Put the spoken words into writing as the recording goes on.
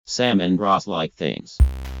Sam and Ross like things.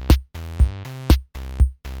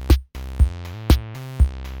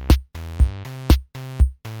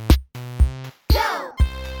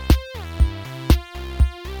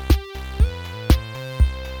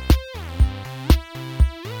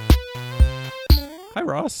 Hi,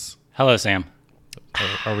 Ross. Hello, Sam.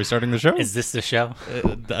 Are we starting the show? Is this the show?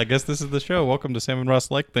 I guess this is the show. Welcome to Sam and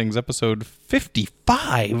Ross Like Things, episode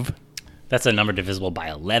 55. That's a number divisible by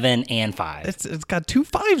 11 and 5. It's got two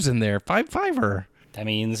fives in there. Fiver. That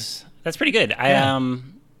means that's pretty good.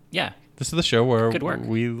 Yeah. This is the show where Good work.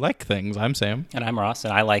 we like things. I'm Sam. And I'm Ross,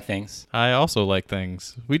 and I like things. I also like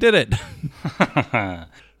things. We did it.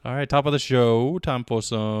 All right, top of the show. Time for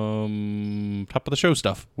some top of the show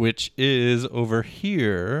stuff, which is over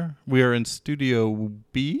here. We are in Studio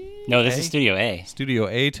B. No, this is Studio A. Studio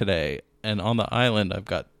A today, and on the island, I've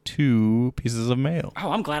got two pieces of mail.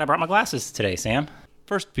 Oh, I'm glad I brought my glasses today, Sam.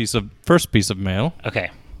 First piece of mail. Okay.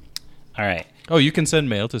 All right. Oh, you can send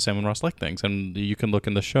mail to Sam and Ross Like Things, and you can look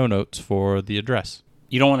in the show notes for the address.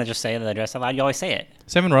 You don't want to just say the address out loud? You always say it.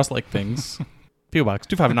 Sam and Ross Like Things, P.O. Box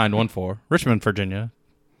 25914, Richmond, Virginia,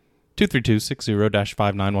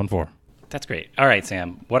 23260-5914. That's great. All right,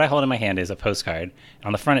 Sam. What I hold in my hand is a postcard.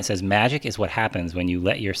 On the front, it says, "Magic is what happens when you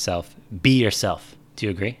let yourself be yourself." Do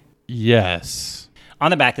you agree? Yes. On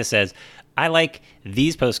the back, this says, "I like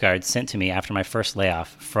these postcards sent to me after my first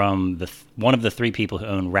layoff from one of the three people who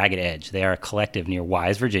own Ragged Edge. They are a collective near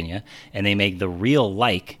Wise, Virginia, and they make the real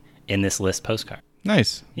like in this list postcard."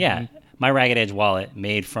 Nice. Yeah. My Ragged Edge wallet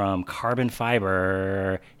made from carbon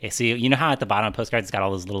fiber. See, you know how at the bottom of postcards it's got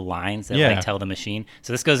all those little lines that like tell the machine?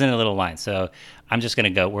 So this goes into little lines. So we're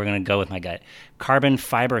going to go with my gut. Carbon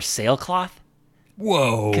fiber sailcloth?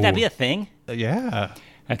 Whoa. Could that be a thing? Yeah.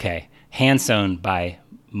 Okay. Hand sewn by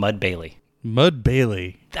Mud Bailey. Mud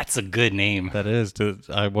Bailey. That's a good name. That is.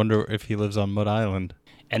 I wonder if he lives on Mud Island.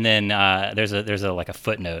 And then there's a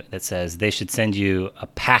footnote that says they should send you a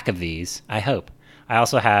pack of these, I hope. I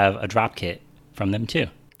also have a drop kit from them too.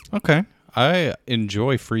 Okay. I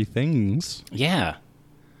enjoy free things. Yeah.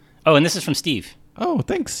 Oh, and this is from Steve. Oh,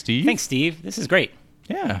 thanks, Steve. Thanks, Steve. This is great.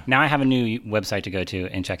 Yeah. Now I have a new website to go to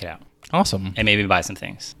and check it out. Awesome. And maybe buy some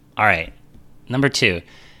things. All right. Number 2.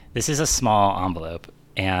 This is a small envelope,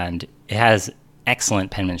 and it has excellent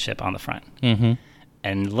penmanship on the front. Mm-hmm.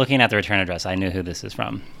 And looking at the return address, I knew who this is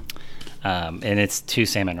from. And it's to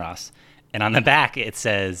Sam and Ross. And on the back, it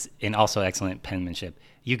says, in also excellent penmanship,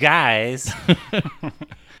 "You guys."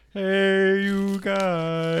 Hey, you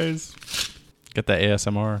guys. Get that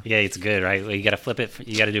ASMR. Yeah, it's good, right? Well, you got to flip it.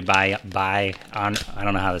 You got to do buy on. I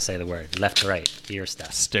don't know how to say the word. Left to right. Ear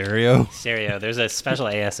stuff. Stereo. There's a special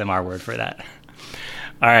ASMR word for that.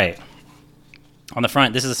 All right. On the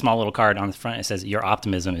front, this is a small little card. On the front, it says, "Your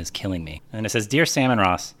optimism is killing me." And it says, "Dear Sam and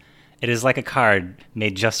Ross, it is like a card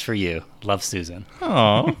made just for you. Love, Susan."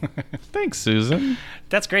 Oh, thanks, Susan.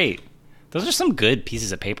 That's great. Those are some good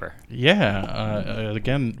pieces of paper. Yeah.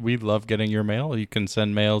 Again, we love getting your mail. You can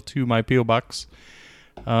send mail to my P.O. Box.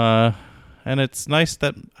 And it's nice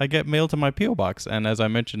that I get mail to my P.O. Box. And as I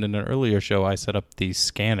mentioned in an earlier show, I set up the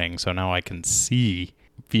scanning, so now I can see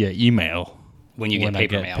via email When you get paper I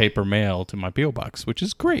get mail. paper mail to my P.O. Box, which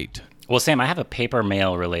is great. Well, Sam, I have a paper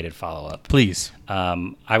mail related follow-up. Please.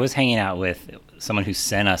 I was hanging out with someone who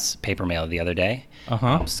sent us paper mail the other day.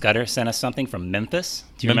 Uh-huh. Scudder sent us something from Memphis.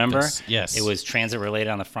 Do you remember? Yes. It was transit related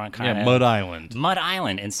on the front, kind of. Yeah, Mud Island. Mud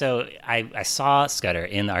Island. And so I saw Scudder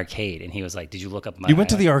in the arcade, and he was like, "Did you look up Mud You went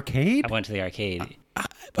to Island?" the arcade? I went to the arcade.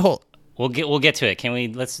 Oh, We'll get to it. Can we?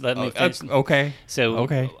 Let me finish. okay. So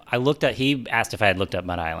Okay. he asked if I had looked up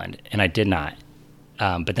Mud Island, and I did not.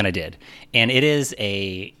 But then I did, and it is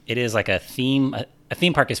like a theme. A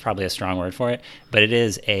theme park is probably a strong word for it, but it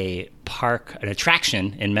is an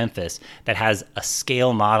attraction in Memphis that has a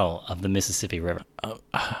scale model of the Mississippi River,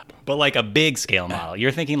 but like a big scale model.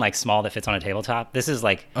 You're thinking like small that fits on a tabletop. This is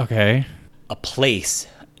like Okay. a place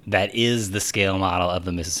that is the scale model of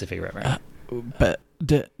the Mississippi River. But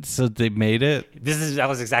so they made it? That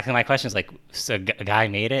was exactly my question. It's like, so a guy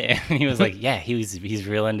made it, and he was like, "Yeah, he's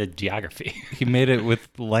real into geography." He made it with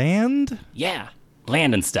land? Yeah,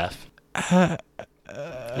 land and stuff.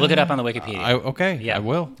 Look it up on the Wikipedia. Okay, Yeah. I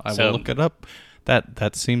will. I So- will look it up.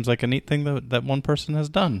 That seems like a neat thing that one person has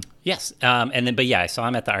done. Yes, but yeah, I saw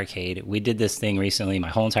him at the arcade. We did this thing recently. My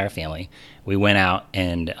whole entire family. We went out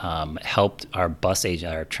and helped our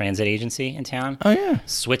transit agency in town. Oh yeah.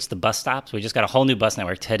 Switch the bus stops. We just got a whole new bus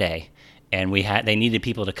network today, and they needed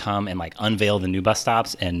people to come and like unveil the new bus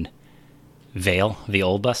stops and veil the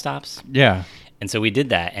old bus stops. Yeah. And so we did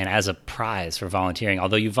that, and as a prize for volunteering,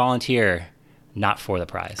 although you volunteer not for the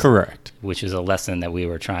prize. Correct. Which is a lesson that we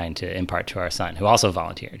were trying to impart to our son, who also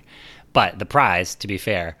volunteered. But the prize, to be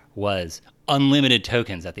fair, was unlimited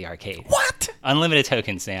tokens at the arcade. What? Unlimited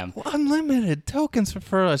tokens, Sam. Unlimited tokens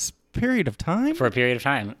for a period of time? For a period of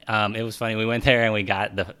time. It was funny. We went there and we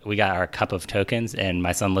got our cup of tokens, and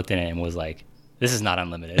my son looked at it and was like, "This is not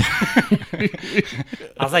unlimited."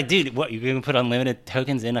 I was like, "Dude, what? You can put unlimited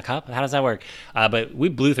tokens in a cup? How does that work?" But we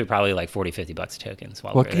blew through probably like $40-50 of tokens.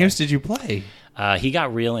 While What we were games did you play? He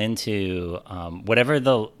got real into whatever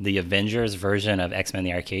the Avengers version of X-Men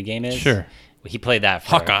the arcade game is. Sure. He played that for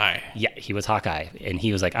Hawkeye. Yeah, he was Hawkeye. And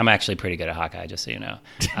he was like, I'm actually pretty good at Hawkeye, just so you know.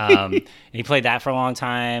 And he played that for a long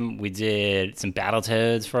time. We did some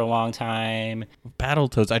Battletoads for a long time.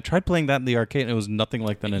 Battletoads. I tried playing that in the arcade, and it was nothing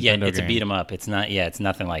like the Nintendo game. Yeah, it's a beat 'em up. It's not. Yeah, it's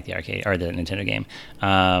nothing like the arcade or the Nintendo game.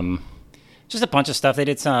 Just a bunch of stuff. They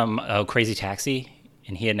did some Crazy Taxi,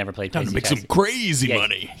 and he had never played Time Crazy to make Taxi. some crazy Yeah,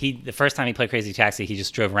 money. the first time he played Crazy Taxi, he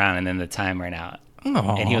just drove around, and then the time ran out.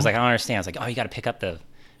 Aw. And he was like, I don't understand. I was like, oh, you got to pick up the.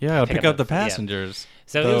 Yeah, pick up the yeah. passengers.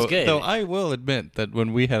 So it was good. Though I will admit that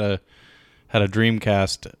when we had a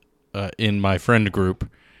Dreamcast in my friend group,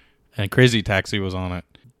 and Crazy Taxi was on it,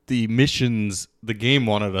 the missions the game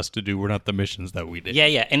wanted us to do were not the missions that we did.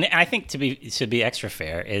 Yeah, and I think to be extra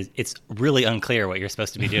fair, it's really unclear what you're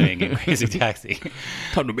supposed to be doing in Crazy Taxi.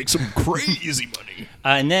 Time to make some crazy money.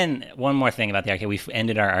 And then one more thing about the arcade, we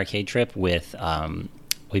ended our arcade trip with.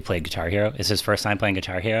 We played Guitar Hero. It's his first time playing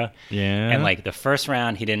Guitar Hero. Yeah. And like the first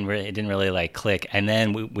round, it didn't really like click. And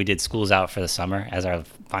then we did School's Out for the Summer as our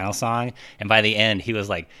final song. And by the end, he was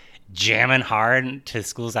like jamming hard to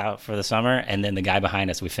School's Out for the Summer. And then the guy behind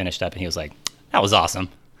us, we finished up, and he was like, "That was awesome."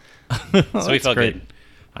 So we felt great. good.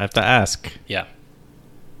 I have to ask. Yeah.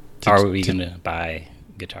 Are we going to buy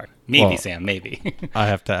guitar? Maybe, Well, Sam. Maybe. I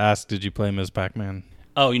have to ask. Did you play Ms. Pac-Man?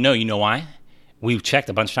 Oh, you know why? We checked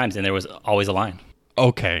a bunch of times, and there was always a line.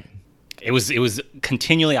 Okay, It was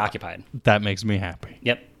continually occupied. that makes me happy.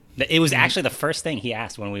 Yep. It was actually the first thing he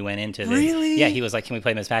asked when we went into the... Really? Yeah, he was like, "Can we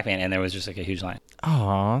play Ms. Pac-Man?" And there was just like a huge line.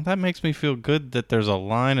 Aw, that makes me feel good that there's a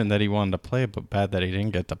line and that he wanted to play it, but bad that he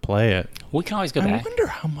didn't get to play it. We can always go I back. wonder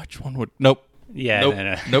how much one would... Nope. Yeah, Nope.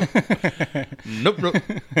 no.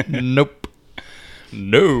 Nope. Nope.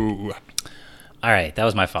 No. All right, that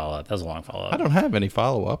was my follow-up. That was a long follow-up. I don't have any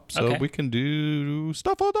follow-up, so Okay. we can do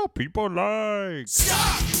stuff other people like.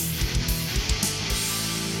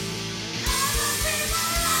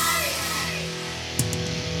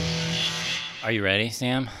 Are you ready,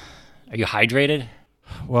 Sam? Are you hydrated?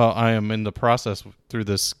 Well, I am in the process through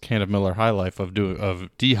this can of Miller High Life of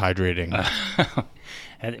dehydrating.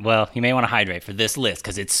 Well, you may want to hydrate for this list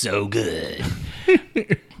because it's so good.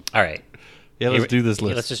 All right. Yeah, let's do this Yeah,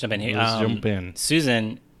 list. let's just jump in here. Let's jump in.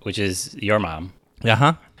 Susan, which is your mom,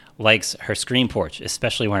 Uh-huh. likes her screen porch,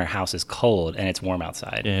 especially when her house is cold and it's warm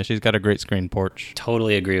outside. Yeah, she's got a great screen porch.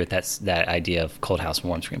 Totally agree with that idea of cold house,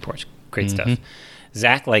 warm screen porch. Great Mm-hmm. stuff.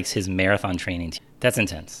 Zach likes his marathon training team. That's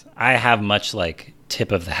intense. I have much like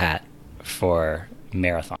tip of the hat for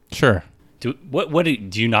marathon. Sure. Do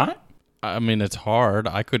you not? I mean, it's hard.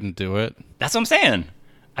 I couldn't do it. That's what I'm saying.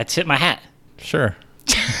 I tip my hat. Sure.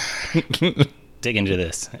 Dig into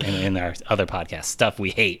this in our other podcast, stuff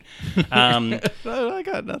we hate. I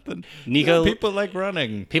got nothing. Nico- People like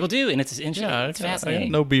running. People do, and it's interesting. Yeah, it's I got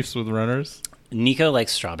fascinating. no beefs with runners. Nico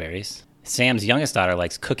likes strawberries. Sam's youngest daughter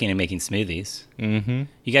likes cooking and making smoothies. Mm-hmm.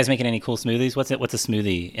 You guys making any cool smoothies? What's a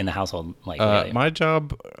smoothie in the household like? lately? My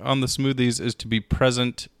job on the smoothies is to be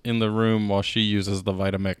present in the room while she uses the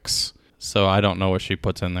Vitamix. So I don't know what she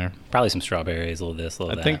puts in there. Probably some strawberries, a little this, a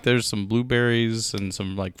little that. I think there's some blueberries and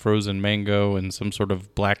some like frozen mango and some sort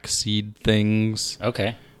of black seed things.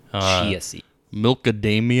 Okay. Uh, Chia seed.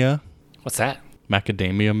 Milkadamia. What's that?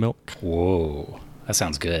 Macadamia milk. Whoa, that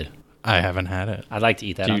sounds good. I haven't had it. I'd like to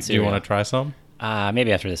eat that Do on you cereal. want to try some?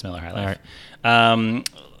 Maybe after this Miller High Life. All right.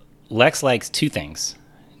 Lex likes two things: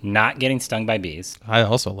 not getting stung by bees. I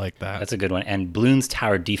also like that. That's a good one. And Bloons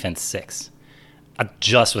Tower Defense 6. I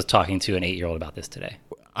just was talking to an 8-year-old about this today.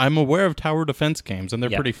 I'm aware of tower defense games, and they're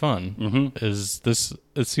Yeah. pretty fun.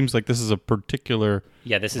 Mm-hmm. It seems like this is a particular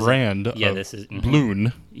Yeah, this is brand yeah, of this is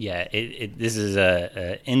Bloon. Yeah, this is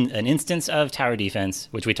an instance of tower defense,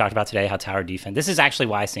 which we talked about today. How tower defense. This is actually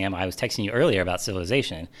why, Sam, I was texting you earlier about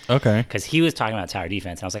Civilization Okay. because he was talking about tower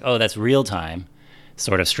defense, and I was like, oh, that's real time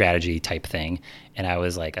sort of strategy type thing. And I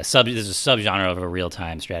was like, there's a subgenre of a real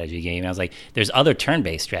time strategy game. And I was like, there's other turn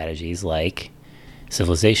based strategies like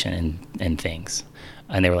Civilization and things.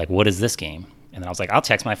 And they were like, what is this game? And then I was like, I'll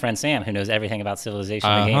text my friend Sam, who knows everything about Civilization,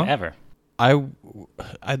 the game ever.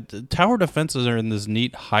 Tower defenses are in this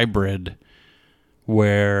neat hybrid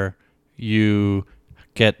where you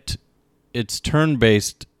get it's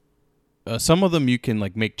turn-based. Some of them you can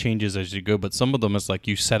like make changes as you go, but some of them it's like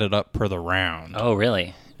you set it up per the round, Oh,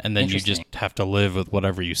 really? and then you Interesting. just have to live with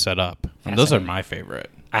whatever you set up. And those are my favorite.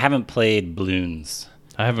 I haven't played Bloons,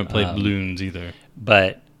 I haven't played Bloons either.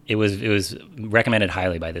 but it was recommended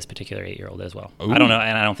highly by this particular 8-year-old as well. Ooh. I don't know,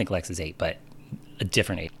 and I don't think Lex is 8, but a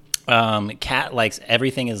different 8. Kat likes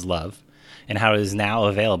Everything Is Love, and how it is now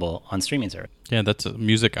available on streaming service. Yeah, that's a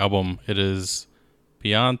music album. It is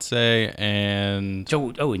Beyonce and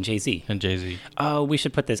And Jay-Z. Jay-Z. Oh, we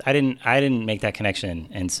should put this. I didn't make that connection,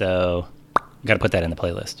 and so got to put that in the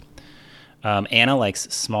playlist. Anna likes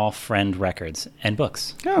Small Friend Records and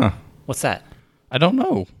books. Yeah, What's that? I don't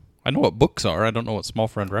know. I know what books are. I don't know what Small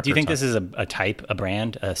Friend Records. Do you think are. this is a type, a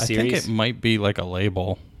brand, a I series? think it might be like a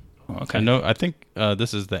label. Oh, okay. I think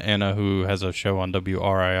this is the Anna who has a show on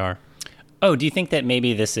WRIR. Oh, do you think that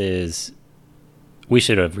maybe this is... We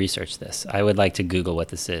should have researched this. I would like to Google what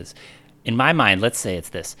this is. In my mind, let's say it's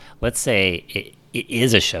this. Let's say it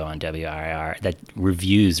is a show on WRIR that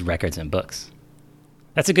reviews records and books.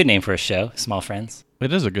 That's a good name for a show, Small Friends.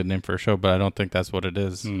 It is a good name for a show, but I don't think that's what it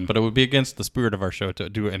is. Hmm. But it would be against the spirit of our show to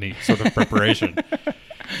do any sort of preparation.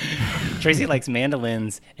 Tracy likes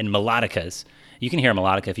mandolins and melodicas. You can hear a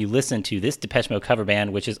melodica if you listen to this Depeche Mode cover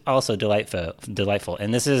band, which is also delightful.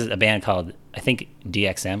 And this is a band called, I think,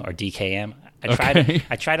 DXM or DKM.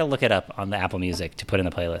 I tried to look it up on the Apple Music to put in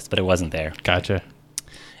the playlist, but it wasn't there. Gotcha.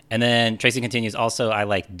 And then Tracy continues, also, I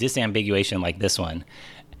like disambiguation like this one.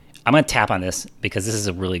 I'm going to tap on this because this is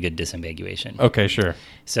a really good disambiguation. Okay, sure.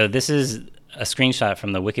 So this is a screenshot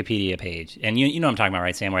from the Wikipedia page. And you know what I'm talking about,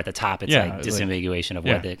 right, Sam? Where at the top it's like disambiguation of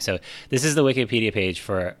what yeah. So this is the Wikipedia page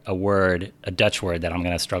for a word, a Dutch word that I'm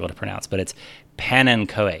going to struggle to pronounce, but it's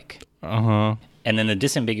panenkoek. Uh-huh. And then the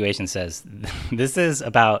disambiguation says, this is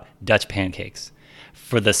about Dutch pancakes.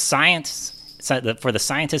 For the scientist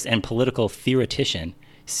and political theoretician,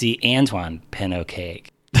 see Antoine Panenkoek.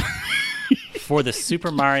 For the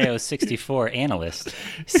Super Mario 64 analyst,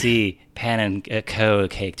 see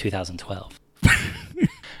Panenkoek 2012.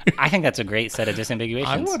 I think that's a great set of disambiguations.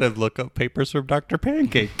 I want to look up papers from Dr.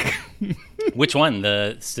 Pancake. Which one?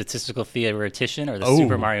 The statistical theoretician or the Oh.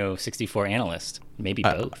 Super Mario 64 analyst? Maybe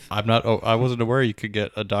both. I'm not. Oh, I wasn't aware you could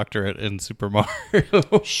get a doctorate in Super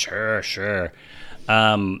Mario. Sure.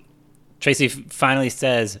 Tracy finally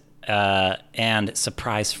says, and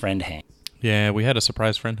surprise friend hang. Yeah, we had a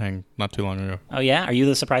surprise friend hang not too long ago. Oh, yeah? Are you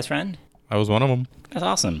the surprise friend? I was one of them. That's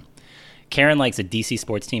awesome. Karen likes a DC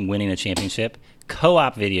sports team winning a championship,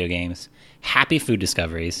 co-op video games, happy food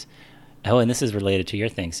discoveries. Oh, and this is related to your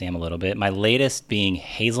thing, Sam, a little bit. My latest being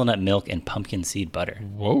hazelnut milk and pumpkin seed butter.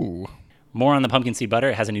 Whoa. More on the pumpkin seed butter.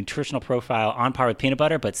 It has a nutritional profile on par with peanut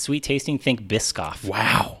butter, but sweet tasting. Think Biscoff.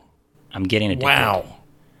 Wow. I'm getting addicted. Wow.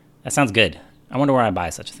 That sounds good. I wonder where I buy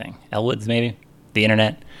such a thing. Elwood's, maybe? The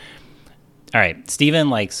internet? All right. Steven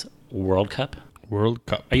likes World Cup. World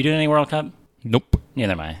Cup. Are you doing any World Cup? Nope.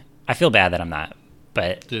 Neither am I. I feel bad that I'm not,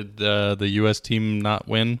 but Did the U.S. team not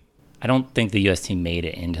win? I don't think the U.S. team made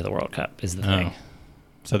it into the World Cup is the thing.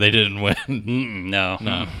 So they didn't win. No.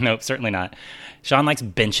 Nope, certainly not. Sean likes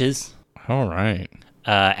benches. All right.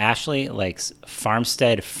 Ashley likes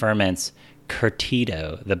Farmstead Ferments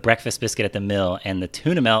Curtido, the breakfast biscuit at the mill, and the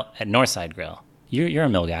tuna melt at Northside Grill. You're a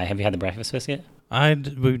mill guy. Have you had the breakfast biscuit? We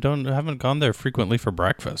haven't gone there frequently for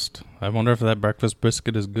breakfast. I wonder if that breakfast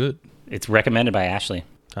biscuit is good. It's recommended by Ashley.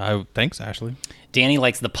 Thanks, Ashley. Danny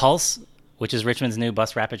likes the Pulse, which is Richmond's new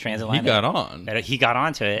bus rapid transit line. He got on. He got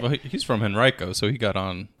onto it. Well, he's from Henrico, so he got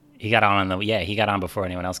on. He got on he got on before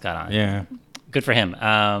anyone else got on. Yeah. Good for him.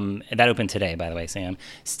 That opened today, by the way, Sam.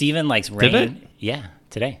 Steven likes rain. Did it? Yeah,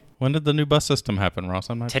 today. When did the new bus system happen, Ross?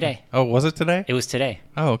 I'm not Today. Sure. Oh, was it today? It was today.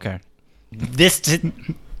 Oh, okay.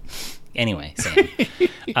 Anyway,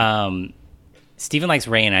 Sam. Steven likes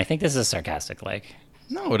rain. I think this is a sarcastic like.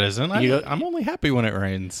 No, it isn't. I'm only happy when it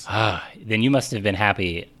rains. Then you must have been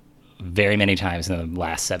happy very many times in the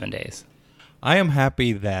last 7 days. I am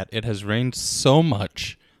happy that it has rained so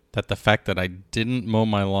much that the fact that I didn't mow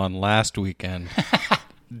my lawn last weekend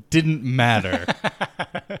didn't matter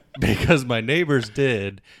because my neighbors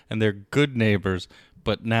did, and they're good neighbors,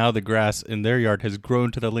 but now the grass in their yard has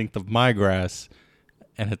grown to the length of my grass,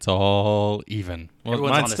 and it's all even. Well,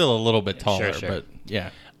 Everyone's on mine's this- still a little bit taller, Sure. but yeah.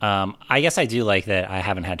 I guess I do like that I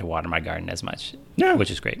haven't had to water my garden as much, Yeah.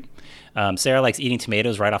 which is great. Sarah likes eating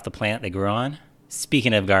tomatoes right off the plant they grew on.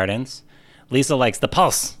 Speaking of gardens, Lisa likes the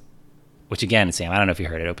Pulse, which again, Sam, I don't know if you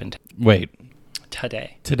heard it opened Wait,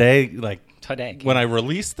 today. today, like Today. when I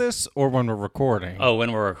release this or when we're recording? Oh,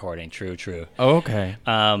 when we're recording. True. Oh, okay.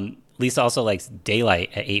 Lisa also likes daylight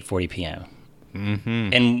at 8:40 p.m.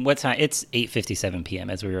 Mm-hmm. And what time? It's 8:57 p.m.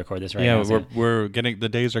 as we record this right now. Yeah, we're getting the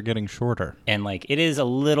days are getting shorter, and like it is a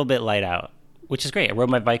little bit light out, which is great. I rode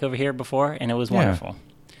my bike over here before, and it was wonderful.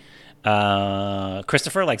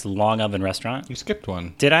 Christopher likes Long Oven Restaurant. You skipped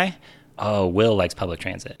one. Did I? Oh, Will likes public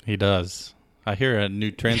transit. He does. I hear a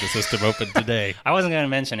new transit system opened today. I wasn't going to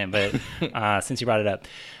mention it, but since you brought it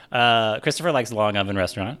up, Christopher likes Long Oven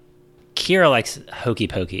Restaurant. Kira likes Hokey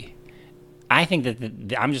Pokey. I think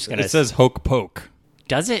that I'm just gonna. It says Hoke Poke.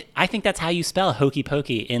 Does it? I think that's how you spell Hokey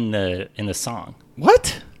Pokey in the song.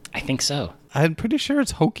 What? I think so. I'm pretty sure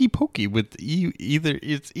it's Hokey Pokey with either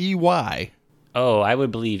it's EY. Oh, I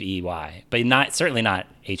would believe EY, but certainly not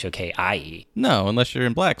HOKIE. No, unless you're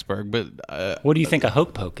in Blacksburg. But what do you think a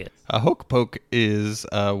Hoke Poke is? A Hoke Poke is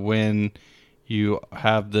when you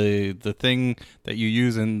have the thing that you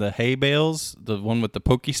use in the hay bales, the one with the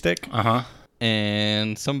pokey stick.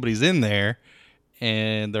 And somebody's in there,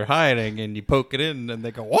 and they're hiding, and you poke it in, and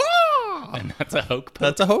they go, "Whoa!" And that's a Hoke Poke?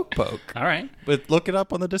 That's a Hoke Poke. All right. But look it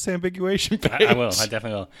up on the disambiguation page. I will. I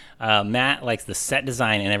definitely will. Matt likes the set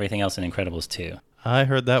design and everything else in Incredibles 2. I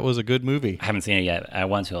heard that was a good movie. I haven't seen it yet. I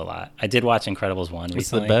want to a lot. I did watch Incredibles 1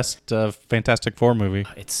 recently. It's the best Fantastic Four movie.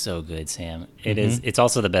 It's so good, Sam. It is. It's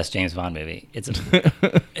also the best James Bond movie. It's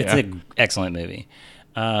an excellent movie.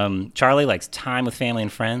 Charlie likes time with family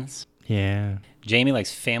and friends. Yeah. Jamie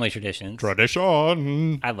likes family traditions.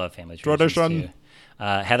 Tradition. I love family traditions too.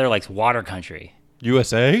 Heather likes water country.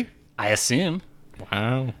 USA? I assume.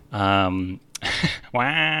 Wow.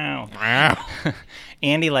 Wow.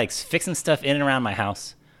 Andy likes fixing stuff in and around my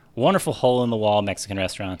house. Wonderful hole-in-the-wall Mexican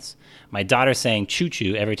restaurants. My daughter saying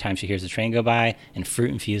choo-choo every time she hears a train go by, and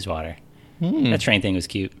fruit-infused water. That train thing was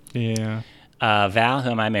cute. Yeah. Val, who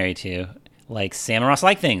am I married to, likes Sam and Ross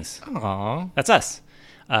Like Things. Aww. That's us.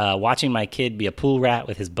 Watching my kid be a pool rat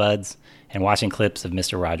with his buds, and watching clips of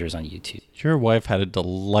Mr. Rogers on YouTube. Your wife had a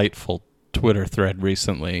delightful Twitter thread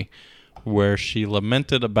recently where she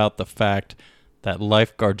lamented about the fact that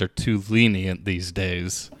lifeguards are too lenient these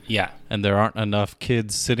days. Yeah. And there aren't enough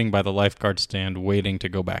kids sitting by the lifeguard stand waiting to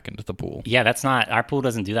go back into the pool. Yeah, our pool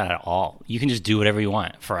doesn't do that at all. You can just do whatever you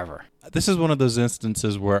want forever. This is one of those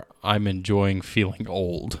instances where I'm enjoying feeling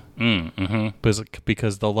old.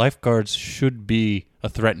 Because the lifeguards should be a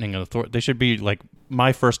threatening authority. They should be like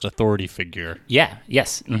my first authority figure. Yeah,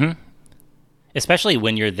 yes. Especially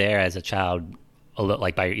when you're there as a child,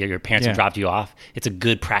 like by your parents have dropped you off. It's a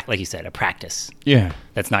good practice, like you said, a practice. Yeah.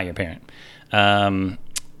 That's not your parent.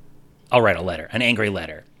 I'll write a letter, an angry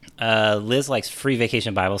letter. Liz likes free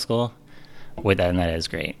vacation Bible school. And that is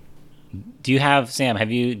great. Do you have, Sam,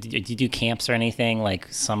 do you do camps or anything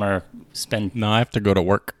like summer spend? No, I have to go to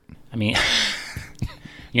work. I mean,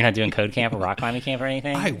 you're not doing code camp or rock climbing camp or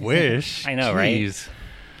anything? I wish. I know, Jeez.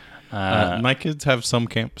 Right? My kids have some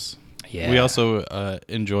camps. Yeah. We also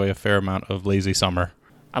enjoy a fair amount of lazy summer.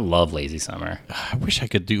 I love lazy summer. I wish I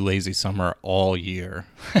could do lazy summer all year.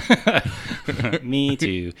 Me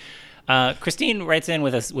too. Christine writes in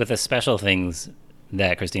with a special things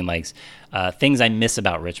that Christine likes. Things I miss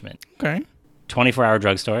about Richmond. Okay. 24-hour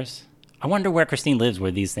drugstores. I wonder where Christine lives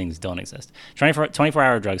where these things don't exist.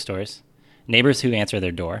 24-hour drugstores. Neighbors who answer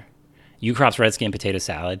their door. Ukrop's Redskin Potato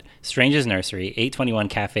Salad. Strange's Nursery. 821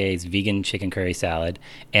 Cafe's Vegan Chicken Curry Salad.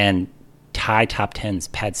 And Thai Top 10's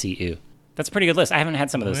Pad See Ew. That's a pretty good list. I haven't had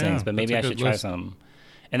some of those things, but maybe I should try some.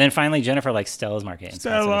 And then finally, Jennifer likes Stella's Market in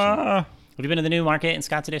Scott's Edition. Have you been to the new market in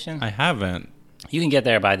Scott's Edition? I haven't. You can get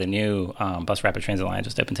there by the new Bus Rapid Transit line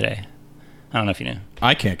just opened today. I don't know if you knew.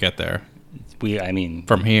 I can't get there.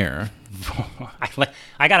 From here.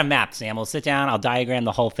 I got a map, Sam. We'll sit down. I'll diagram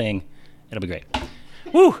the whole thing. It'll be great.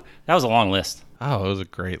 Woo! That was a long list. Oh, it was a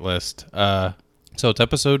great list. So it's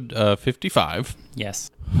episode 55. Yes.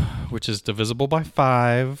 Which is divisible by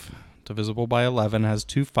 5. Divisible by 11 has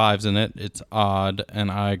 2 5s in it. It's odd,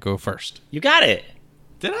 and I go first. You got it.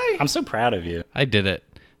 Did I? I'm so proud of you. I did it.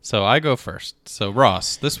 So I go first. So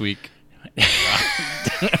Ross, this week.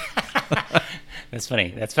 That's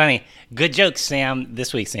funny. Good jokes, Sam.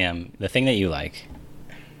 This week, Sam, the thing that you like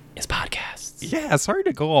is podcasts. Yeah, sorry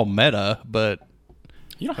to go all meta, but...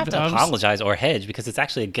 You don't have to apologize or hedge because it's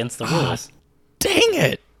actually against the rules.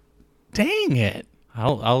 Dang it.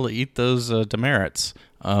 I'll eat those demerits.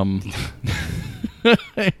 So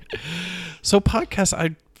podcasts,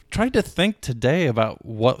 I tried to think today about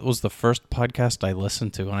what was the first podcast I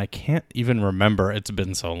listened to, and I can't even remember. It's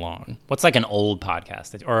been so long. What's like an old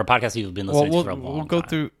podcast or a podcast you've been listening to for a long time? We'll go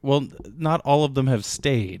through. Well, not all of them have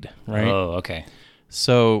stayed, right? Oh, okay.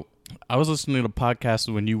 So I was listening to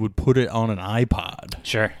podcasts when you would put it on an iPod.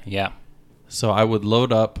 Sure, yeah. So I would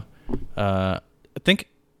load up, I think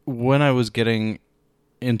when I was getting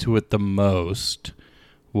into it the most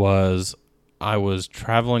was I was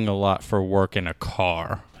traveling a lot for work in a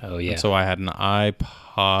car. Oh, yeah. And so I had an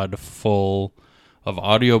iPod full of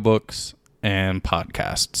audiobooks and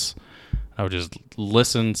podcasts. I would just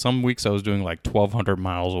listen. Some weeks I was doing like 1,200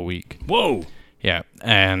 miles a week. Whoa. Yeah,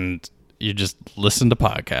 and you just listen to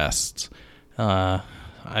podcasts.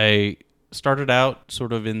 I started out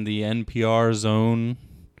sort of in the NPR zone,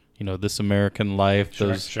 This American Life,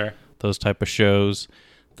 those type of shows.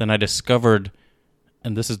 Then I discovered,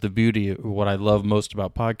 and this is the beauty of what I love most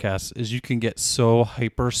about podcasts, is you can get so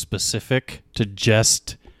hyper specific to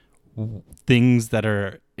just things that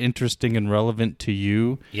are interesting and relevant to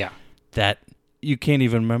you. Yeah. That you can't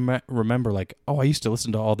even remember like, oh, I used to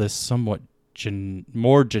listen to all this somewhat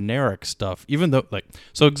more generic stuff, even though, like,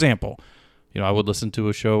 so example, I would listen to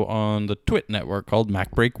a show on the Twit network called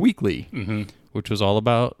MacBreak Weekly, which was all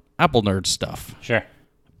about Apple nerd stuff. Sure.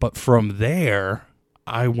 But from there,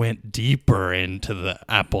 I went deeper into the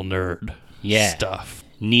Apple nerd stuff.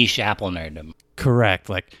 Niche Apple nerdom. Correct.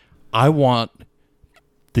 Like, I want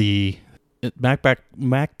the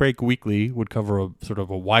MacBreak Weekly would cover a sort of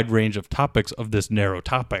a wide range of topics of this narrow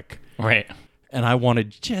topic. Right. And I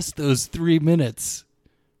wanted just those 3 minutes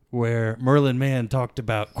where Merlin Mann talked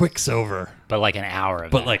about Quicksilver. But like an hour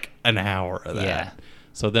of that. But like an hour of that. Yeah.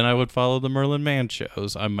 So then I would follow the Merlin Mann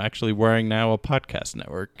shows. I'm actually wearing now a Podcast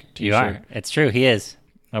Network t-shirt. You are. It's true. He is.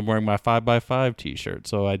 I'm wearing my 5x5 t-shirt.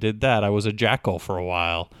 So I did that. I was a jackal for a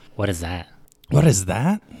while. What is that? What is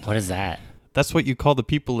that? What is that? That's what you call the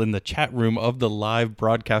people in the chat room of the live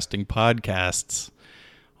broadcasting podcasts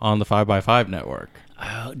on the 5x5 network.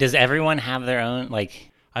 Oh, does everyone have their own, like...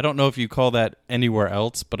 I don't know if you call that anywhere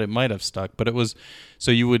else, but it might have stuck. But it was,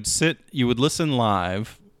 so you would listen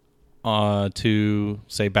live to,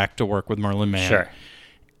 say, Back to Work with Merlin Mann. Sure.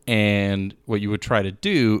 And what you would try to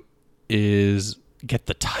do is get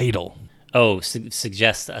the title. Oh,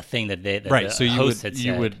 suggest a thing that the So host had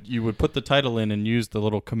said. you would put the title in and use the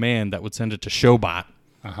little command that would send it to Showbot.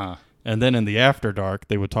 Uh-huh. And then in the After Dark,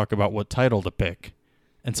 they would talk about what title to pick.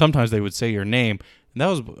 And sometimes they would say your name. And that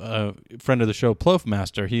was a friend of the show,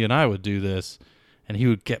 Ploufmaster. He and I would do this, and he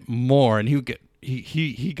would get more, and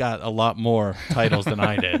he got a lot more titles than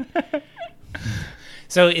I did.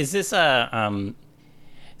 So is this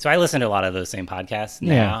so I listen to a lot of those same podcasts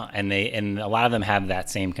now, and a lot of them have that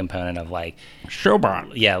same component of like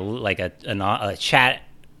Showbot. Yeah, like a chat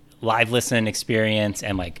live listen experience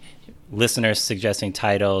and like listeners suggesting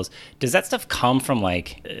titles. Does that stuff come from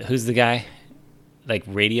like who's the guy? Like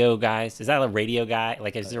radio guys? Is that a radio guy?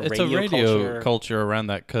 Like, is there it's radio a radio culture around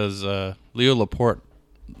that because Leo Laporte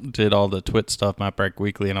did all the Twit stuff, MacBreak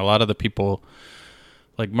Weekly, and a lot of the people,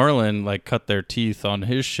 like Merlin, like cut their teeth on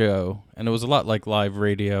his show, and it was a lot like live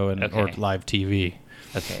radio or live TV.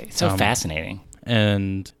 Okay, so fascinating.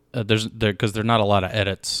 And because there are not a lot of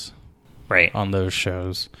edits, right, on those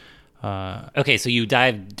shows. Okay, so you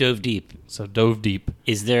dove deep. So dove deep.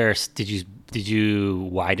 Is there? Did you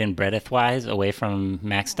widen breadth-wise away from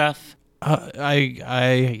Mac stuff?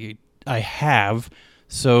 I have.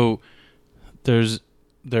 So there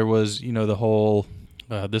was the whole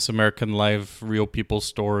This American Life, Real People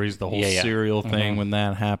Stories, the whole serial thing when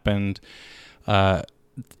that happened,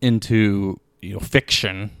 into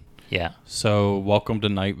fiction. Yeah. So Welcome to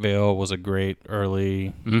Night Vale was a great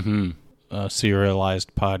early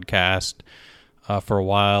serialized podcast. For a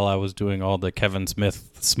while, I was doing all the Kevin Smith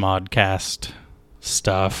Smodcast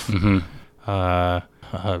stuff.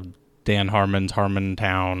 Dan Harmon's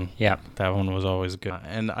Harmontown. Yeah. That one was always good.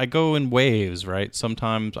 And I go in waves, right?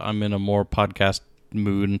 Sometimes I'm in a more podcast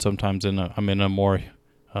mood, and sometimes I'm in a more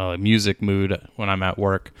music mood when I'm at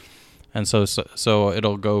work. And so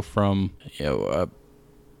it'll go from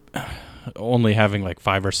only having like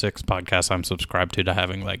 5 or 6 podcasts I'm subscribed to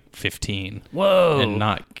having like 15. Whoa. And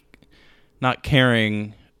not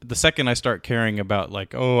caring. The second I start caring about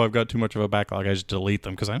like, oh, I've got too much of a backlog, I just delete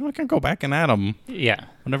them because I know I can go back and add them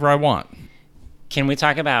whenever I want. Can we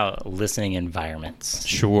talk about listening environments?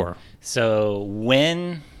 Sure. So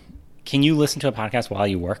can you listen to a podcast while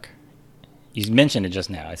you work? You mentioned it just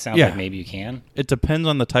now. It sounds like maybe you can. It depends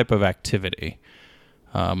on the type of activity.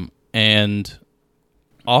 And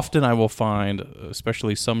often I will find,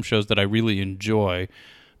 especially some shows that I really enjoy,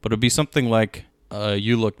 but it'll be something like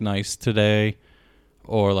You Look Nice Today,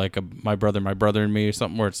 or like My Brother and Me, or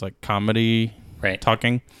something where it's like comedy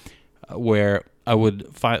talking, where I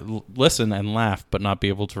would listen and laugh but not be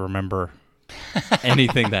able to remember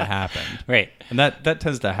anything that happened. Right. And that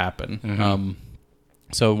tends to happen.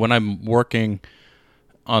 So when I'm working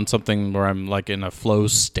on something where I'm like in a flow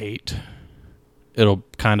state, it'll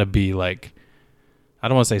kind of be like I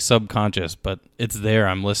don't want to say subconscious, but it's there.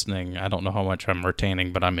 I'm listening. I don't know how much I'm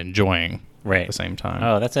retaining, but I'm enjoying Right. at the same time.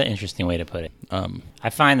 Oh, that's an interesting way to put it. I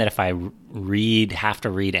find that if I have to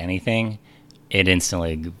read anything, it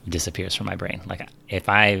instantly disappears from my brain. Like if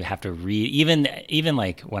I have to read, even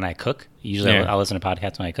like when I cook, usually Yeah. I'll listen to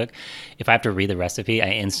podcasts when I cook. If I have to read the recipe,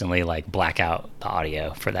 I instantly like black out the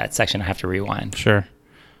audio for that section. I have to rewind. Sure.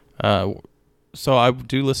 So I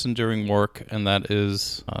do listen during work, and that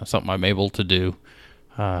is something I'm able to do.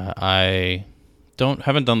 I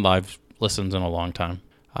haven't done live listens in a long time.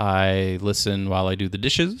 I listen while I do the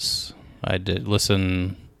dishes. I did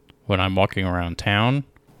listen when I'm walking around town.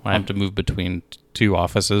 I have to move between two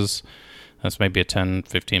offices. That's maybe a 10,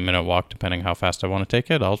 15-minute walk, depending how fast I want to take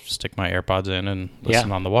it. I'll stick my AirPods in and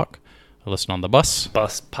listen on the walk. I listen on the bus.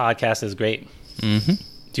 Bus podcast is great. Mm-hmm.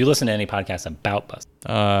 Do you listen to any podcasts about bus?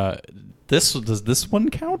 Does this one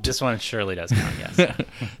count? This one surely does count, yes.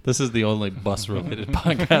 This is the only bus-related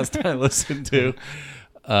podcast I listen to.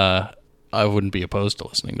 I wouldn't be opposed to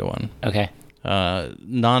listening to one. Okay.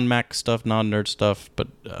 Non-Mac stuff, non-nerd stuff, but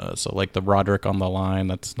so like the Roderick on the Line,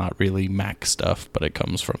 that's not really Mac stuff, but it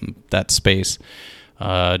comes from that space.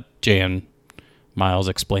 Jay and Miles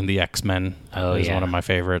Explain the X-Men is one of my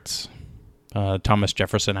favorites. Thomas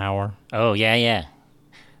Jefferson Hour. Oh, yeah.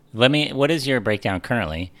 What is your breakdown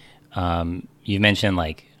currently? You mentioned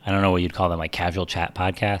like, I don't know what you'd call them, like casual chat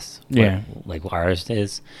podcasts. Yeah. Like ours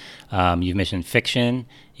is. You've mentioned fiction.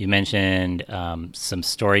 You mentioned some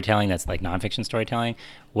storytelling that's like nonfiction storytelling.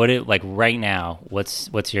 Like right now,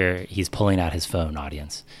 what's your, he's pulling out his phone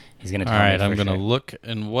audience. He's going to tell me. All right, for I'm going to sure. look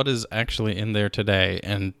and what is actually in there today,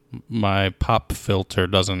 and my pop filter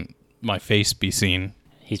doesn't my face be seen.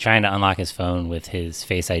 He's trying to unlock his phone with his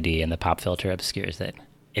Face ID, and the pop filter obscures it.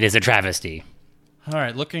 It is a travesty. All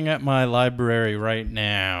right, looking at my library right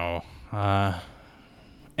now.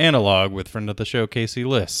 Analog with friend of the show, Casey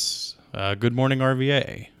Liss. Good Morning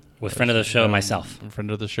RVA. With friend of the show, myself.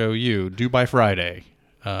 Friend of the show, you. Due by Friday.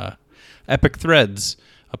 Epic Threads,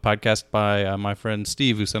 a podcast by my friend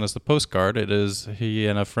Steve, who sent us the postcard. It is he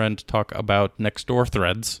and a friend talk about Nextdoor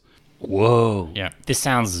threads. Whoa. Yeah. This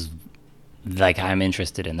sounds like I'm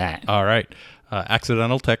interested in that. All right.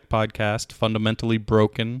 Accidental Tech Podcast, Fundamentally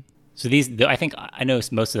Broken. So I think I know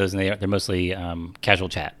most of those, and they're mostly casual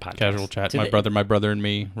chat podcasts. Casual Chat, So My Brother and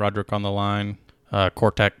Me, Roderick on the Line,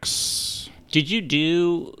 Cortex, Did you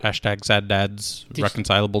do? Hashtag Sad Dads,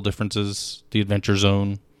 Reconcilable Differences, The Adventure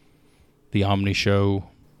Zone, The Omni Show.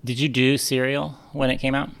 Did you do Serial when it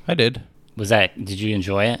came out? I did. Did you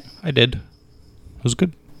enjoy it? I did. It was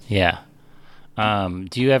good. Yeah.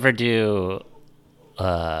 Do you ever do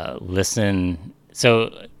listen?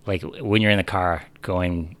 So, like when you're in the car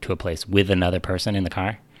going to a place with another person in the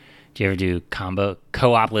car, do you ever do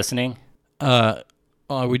co-op listening?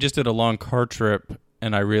 We just did a long car trip,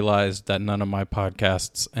 and I realized that none of my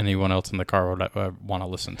podcasts anyone else in the car would want to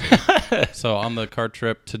listen to. So on the car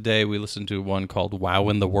trip today, we listened to one called Wow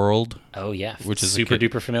in the World. Oh yeah, which is super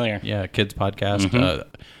duper familiar. Yeah, kids podcast.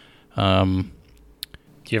 Mm-hmm.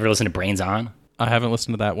 Do you ever listen to Brains On? I haven't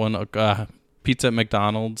listened to that one. Pizza at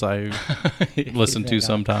McDonald's, I listen to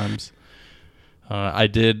sometimes. I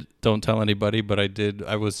did, don't tell anybody, but I did.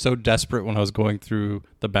 I was so desperate when I was going through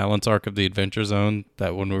the balance arc of the Adventure Zone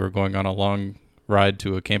that when we were going on a long ride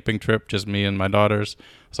to a camping trip, just me and my daughters, I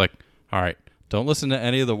was like, all right, don't listen to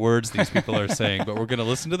any of the words these people are saying, but we're going to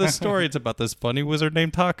listen to this story. It's about this funny wizard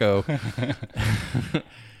named Taco.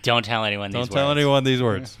 Don't tell anyone these Don't tell anyone these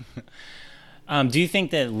words. Do you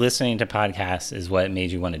think that listening to podcasts is what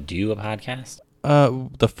made you want to do a podcast?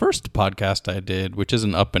 The first podcast I did, which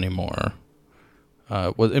isn't up anymore,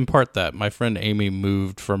 was in part that my friend Amy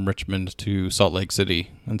moved from Richmond to Salt Lake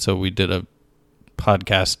City, and so we did a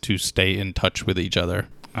podcast to stay in touch with each other.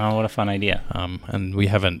 Oh, what a fun idea. And we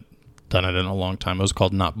haven't done it in a long time. It was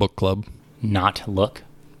called Not Book Club. Not look?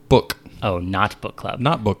 Book. Oh, not book club.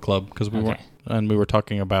 Not Book Club, because we weren't, and we were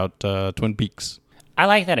talking about Twin Peaks. I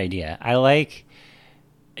like that idea. I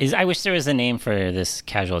wish there was a name for this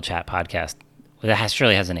casual chat podcast. That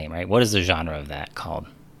surely has a name, right? What is the genre of that called?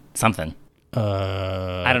 Something.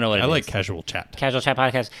 I don't know what it is. I like casual chat. Casual chat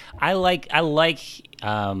podcast. I like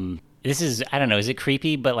this is, I don't know, is it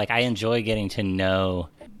creepy? But like I enjoy getting to know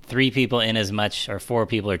 3 people in as much, or 4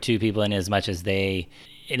 people or 2 people in as much as they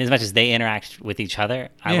interact with each other.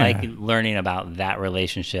 I like learning about that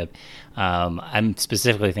relationship. I'm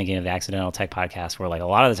specifically thinking of the Accidental Tech Podcast, where like a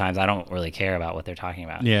lot of the times I don't really care about what they're talking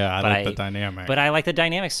about. Yeah, I like the dynamic. But I like the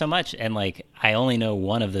dynamic so much, and like I only know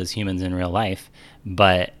one of those humans in real life,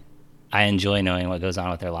 but I enjoy knowing what goes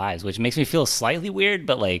on with their lives, which makes me feel slightly weird,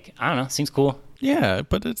 but like, I don't know, seems cool. Yeah,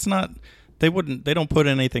 but it's not, they don't put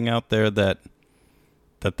anything out there that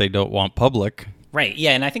that they don't want public. Right.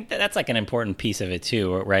 Yeah, and I think that's like an important piece of it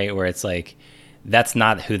too, right? Where it's like that's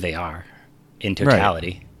not who they are in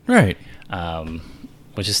totality. Right.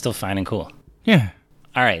 Which is still fine and cool. Yeah.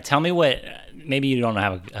 All right, tell me what. Maybe you don't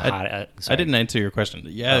have a hot. I didn't answer your question.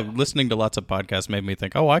 Yeah, listening to lots of podcasts made me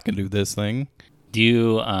think, oh, I can do this thing. Do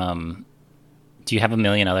you have a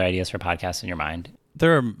million other ideas for podcasts in your mind?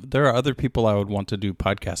 There are other people I would want to do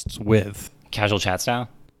podcasts with. Casual chat style?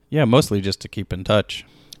 Yeah, mostly just to keep in touch.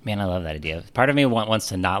 Man, I love that idea. Part of me wants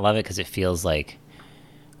to not love it because it feels like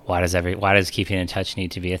why does keeping in touch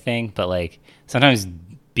need to be a thing? But like sometimes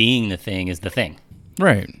being the thing is the thing.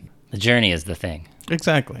 Right. The journey is the thing.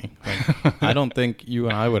 Exactly. Like, I don't think you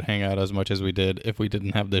and I would hang out as much as we did if we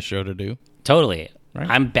didn't have this show to do. Totally. Right.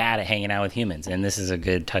 I'm bad at hanging out with humans, and this is a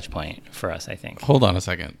good touch point for us, I think. Hold on a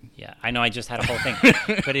second. Yeah, I know I just had a whole thing.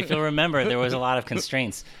 But if you'll remember, there was a lot of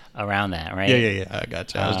constraints around that, right? Yeah. I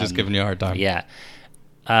gotcha. I was just giving you a hard time. Yeah.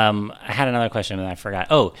 I had another question, and I forgot.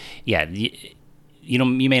 Oh, yeah. You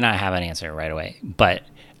may not have an answer right away, but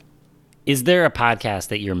is there a podcast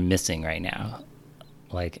that you're missing right now?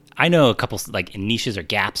 Like, I know a couple like niches or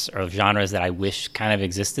gaps or genres that I wish kind of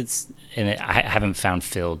existed, and I haven't found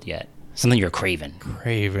filled yet. Something you're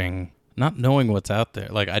craving. Not knowing what's out there.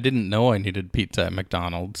 Like, I didn't know I needed pizza at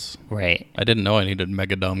McDonald's. Right. I didn't know I needed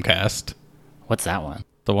Mega Dumbcast. What's that one?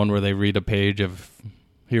 The one where they read a page of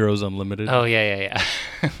Heroes Unlimited. Oh, yeah.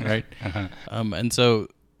 Right? And so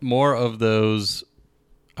more of those,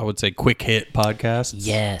 I would say, quick hit podcasts.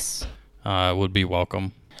 Yes. Would be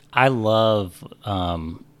welcome. I love,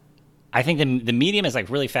 I think the medium is like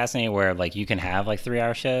really fascinating where like you can have like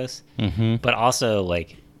 3-hour shows, but also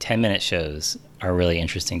like 10-minute shows are really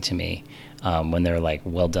interesting to me when they're like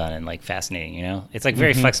well done and like fascinating, you know? It's like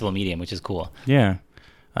very flexible medium, which is cool. Yeah.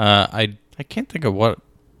 I can't think of what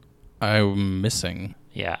I'm missing.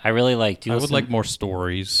 Yeah, I really like... I would like more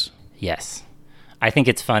stories. Yes. I think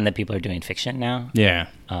it's fun that people are doing fiction now. Yeah.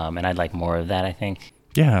 And I'd like more of that, I think.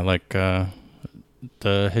 Yeah, like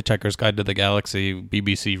the Hitchhiker's Guide to the Galaxy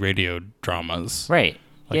BBC radio dramas. Right.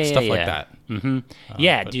 Like stuff like that. Mm-hmm.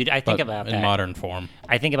 Yeah, dude, I think about that. In modern form.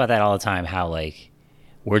 I think about that all the time, how like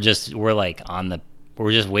we're just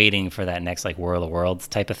waiting for that next like War of the Worlds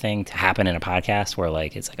type of thing to happen in a podcast where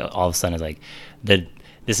like it's like all of a sudden it's like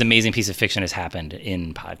this amazing piece of fiction has happened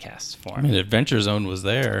in podcast form. I mean, Adventure Zone was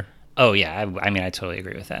there. Oh yeah, I mean I totally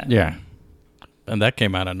agree with that. Yeah. And that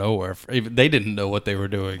came out of nowhere. They didn't know what they were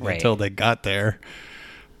doing until they got there.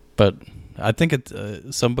 But I think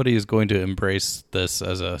somebody is going to embrace this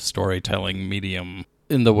as a storytelling medium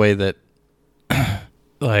in the way that,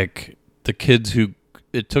 like,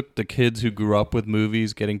 it took the kids who grew up with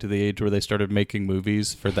movies getting to the age where they started making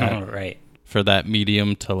movies for that, for that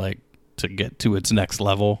medium to get to its next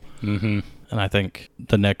level. Mm-hmm. And I think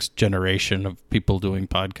the next generation of people doing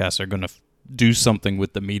podcasts are going to do something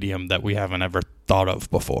with the medium that we haven't ever thought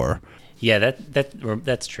of before. Yeah,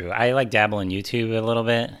 that's true. I like dabble in YouTube a little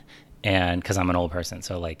bit, and because I'm an old person,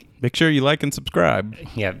 so like make sure you like and subscribe.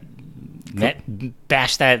 Yeah,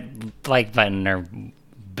 bash that like button or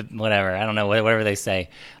whatever. I don't know, whatever they say.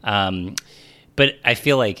 But I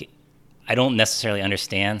feel like I don't necessarily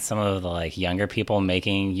understand some of the like younger people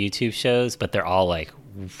making YouTube shows, but they're all like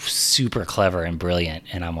super clever and brilliant,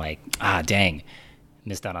 and I'm like, dang.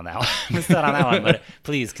 Missed out on that one. But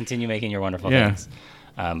please continue making your wonderful things.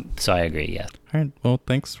 So I agree, yes. All right. Well,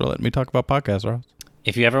 thanks for letting me talk about podcasts, Ross.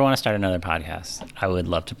 If you ever want to start another podcast, I would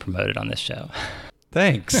love to promote it on this show.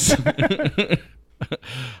 Thanks. If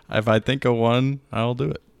I think of one, I'll do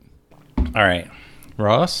it. All right.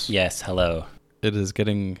 Ross? Yes, hello. It is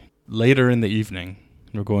getting later in the evening.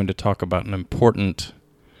 We're going to talk about an important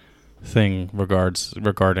thing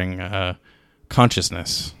regarding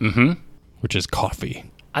consciousness. Mm-hmm. Which is coffee.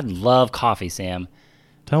 I love coffee, Sam.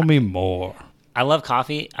 Tell me more. I love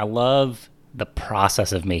coffee. I love the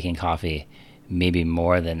process of making coffee, maybe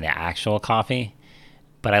more than the actual coffee.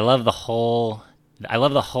 But I love the whole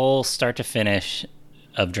start to finish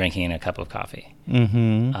of drinking a cup of coffee.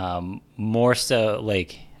 Mm-hmm. More so,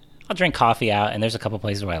 like, I'll drink coffee out, and there's a couple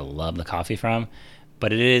places where I love the coffee from.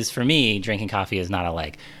 But it is, for me, drinking coffee is not a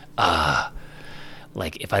like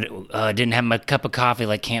if I didn't have my cup of coffee,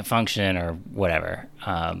 like can't function or whatever.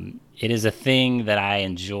 It is a thing that I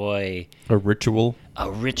enjoy. A ritual? A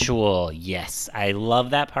ritual, yes. I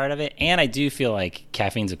love that part of it. And I do feel like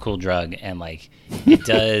caffeine's a cool drug. And like it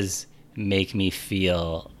does make me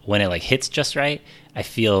feel, when it like hits just right, I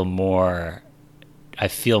feel more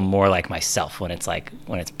like myself when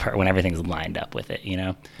everything's lined up with it, you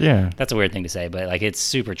know? Yeah. That's a weird thing to say, but like it's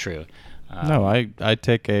super true. No, I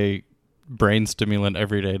take a brain stimulant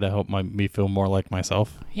every day to help me feel more like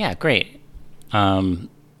myself. Yeah, great.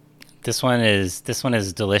 This one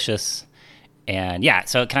is delicious. And yeah,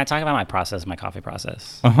 so can I talk about my coffee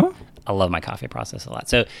process? Uh-huh. I love my coffee process a lot.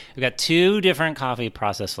 So we've got two different coffee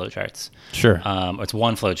process flowcharts. Sure. It's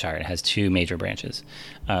one flowchart. It has two major branches.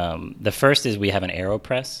 The first is we have an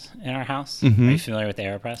AeroPress in our house. Are you familiar with the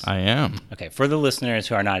AeroPress? I am. Okay, for the listeners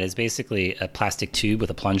who are not, it's basically a plastic tube with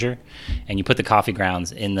a plunger, and you put the coffee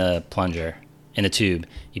grounds in the plunger, in the tube.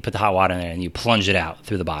 You put the hot water in there, and you plunge it out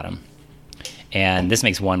through the bottom. And this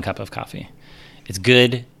makes 1 cup of coffee. It's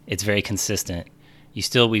good. It's very consistent.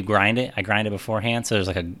 We grind it. I grind it beforehand. So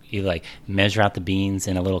there's you measure out the beans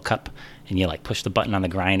in a little cup, and you push the button on the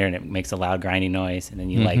grinder, and it makes a loud grinding noise. And then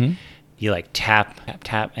you tap,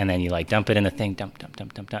 and then you dump it in the thing, dump.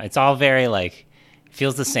 It's all very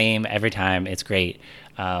feels the same every time. It's great.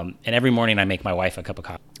 And every morning I make my wife a cup of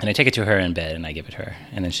coffee, and I take it to her in bed, and I give it to her,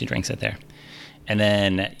 and then she drinks it there. And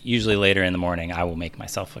then usually later in the morning, I will make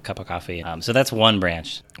myself a cup of coffee. So that's one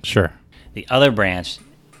branch. Sure. The other branch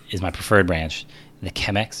is my preferred branch, the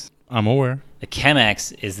Chemex. I'm aware. The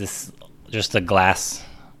Chemex is this just a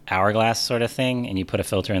hourglass sort of thing, and you put a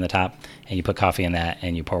filter in the top, and you put coffee in that,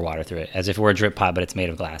 and you pour water through it, as if it were a drip pot, but it's made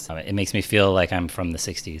of glass. It makes me feel like I'm from the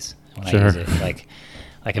 60s when I use it. Like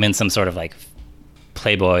I'm in some sort of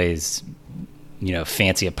Playboy's,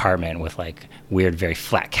 fancy apartment with weird, very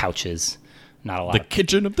flat couches. Not a lot. The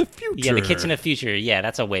kitchen of the future. Yeah, the kitchen of the future. Yeah,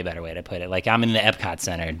 that's a way better way to put it. I'm in the Epcot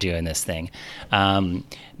Center doing this thing.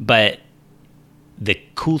 But the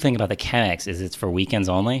cool thing about the Chemex is it's for weekends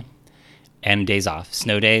only and days off.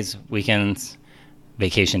 Snow days, weekends,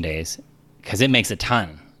 vacation days. Because it makes a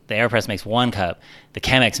ton. The AeroPress makes 1 cup. The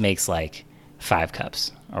Chemex makes 5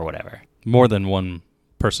 cups or whatever. More than one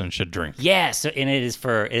person should drink. Yeah, and it is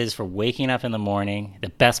for waking up in the morning. The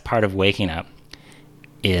best part of waking up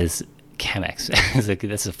is Chemex.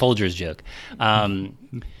 That's a Folgers joke.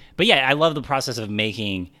 But yeah, I love the process of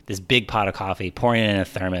making this big pot of coffee, pouring it in a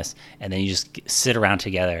thermos, and then you just sit around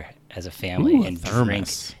together as a family and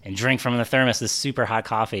drink from the thermos this super hot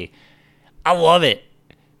coffee. I love it.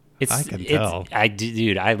 I can tell. I do,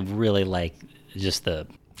 dude. I really like just the.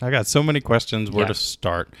 I got so many questions. Where to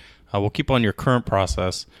start? We'll keep on your current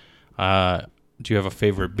process. Do you have a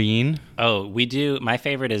favorite bean? Oh, we do. My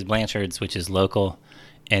favorite is Blanchard's, which is local.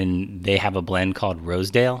 And they have a blend called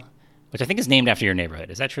Rosedale, which I think is named after your neighborhood.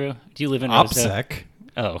 Is that true? Do you live in Rosedale? OPSEC.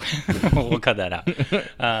 Oh, we'll cut that out.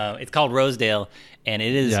 It's called Rosedale, and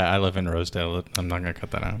it is... Yeah, I live in Rosedale. I'm not going to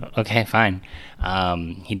cut that out. Okay, fine.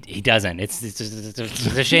 He doesn't. It's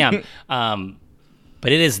a sham.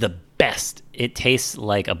 But it is the best. It tastes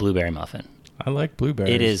like a blueberry muffin. I like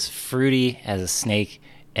blueberries. It is fruity as a snake,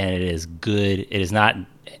 and it is good. It is not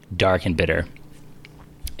dark and bitter.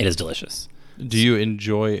 It is delicious. Do you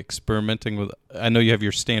enjoy experimenting with... I know you have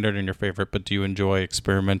your standard and your favorite, but do you enjoy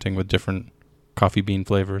experimenting with different coffee bean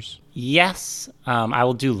flavors? Yes. I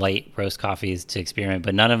will do light roast coffees to experiment,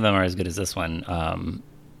 but none of them are as good as this one.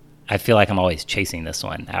 I feel like I'm always chasing this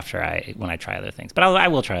one when I try other things. But I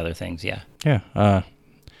will try other things, yeah. Yeah.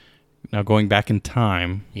 Now, going back in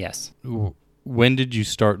time... Yes. When did you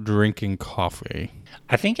start drinking coffee?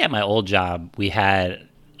 I think at my old job, we had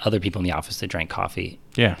other people in the office that drank coffee.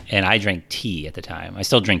 Yeah. And I drank tea at the time. I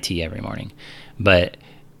still drink tea every morning. But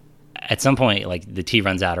at some point, the tea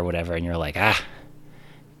runs out or whatever, and you're like,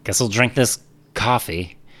 guess I'll drink this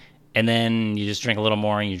coffee. And then you just drink a little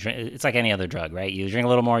more, and it's like any other drug, right? You drink a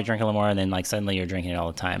little more, and then suddenly you're drinking it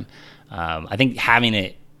all the time. I think having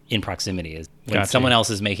it in proximity is when someone else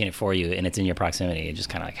is making it for you and it's in your proximity, it just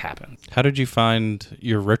kind of happens. How did you find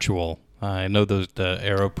your ritual? I know the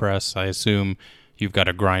AeroPress. I assume you've got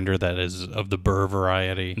a grinder that is of the burr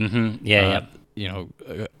variety. Mm-hmm. Yeah.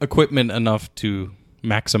 Equipment enough to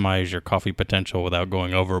maximize your coffee potential without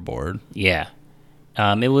going overboard. Yeah.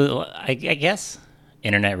 It was, I guess,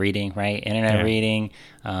 internet reading, right? Reading,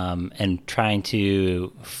 and trying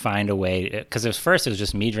to find a way, because it was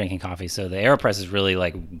just me drinking coffee. So the AeroPress is really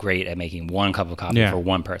great at making 1 cup of coffee for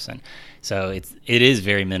one person. So it is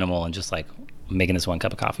very minimal and just making this 1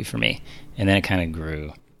 cup of coffee for me. And then it kind of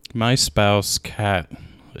grew. My spouse, Kat,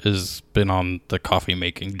 has been on the coffee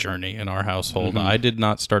making journey in our household. Mm-hmm. I did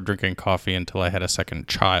not start drinking coffee until I had a second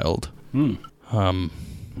child. And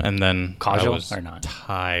then I was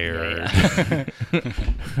tired. Yeah.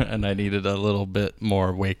 And I needed a little bit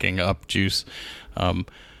more waking up juice.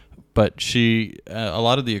 But a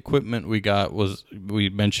lot of the equipment we got we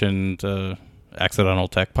mentioned Accidental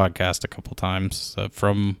Tech Podcast a couple times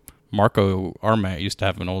from Marco Armat. Used to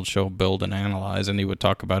have an old show, Build and Analyze, and he would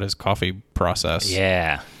talk about his coffee process.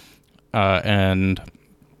 Yeah. And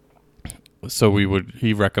so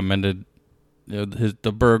he recommended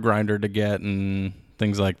the burr grinder to get and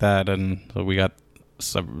things like that. And so we got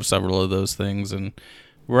several of those things, and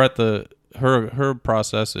we're at her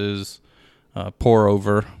process is pour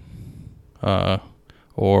over,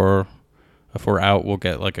 or if we're out, we'll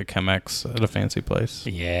get like a Chemex at a fancy place.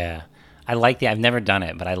 Yeah. I've never done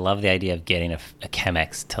it, but I love the idea of getting a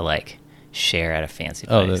Chemex to like share at a fancy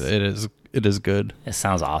place. It is good. It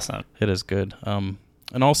sounds awesome. It is good. And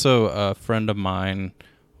also a friend of mine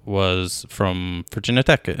was from Virginia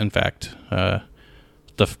Tech, in fact, the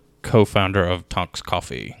co-founder of Tonks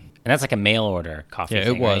Coffee. And that's like a mail order coffee. Yeah,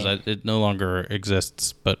 thing, it was. right? It no longer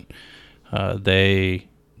exists, but they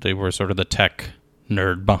were sort of the tech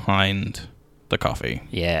nerd behind the coffee.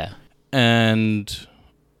 Yeah. And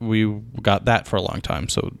we got that for a long time,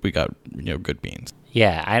 so we got good beans.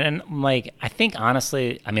 Yeah, I think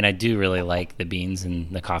honestly, I mean, I do really like the beans and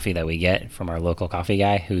the coffee that we get from our local coffee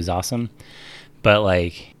guy, who's awesome. But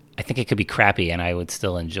like, I think it could be crappy, and I would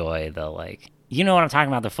still enjoy the like, you know what I'm talking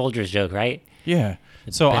about, the Folgers joke, right? Yeah.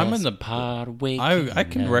 So I'm in the pod. I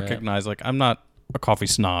can recognize, like, I'm not a coffee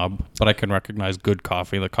snob, but I can recognize good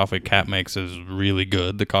coffee. The coffee Cat makes is really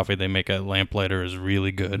good. The coffee they make at Lamplighter is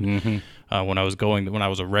really good. Mm-hmm. When I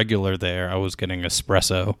was a regular there, I was getting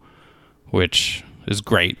espresso, which is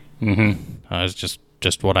great. Mm-hmm. It's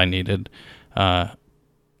just what I needed. But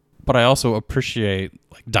I also appreciate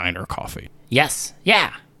like diner coffee. Yes.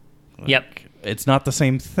 Yeah. Yep. It's not the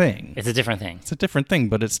same thing. It's a different thing. It's a different thing,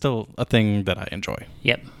 but it's still a thing that I enjoy.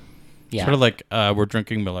 Yep. Yeah. Sort of like we're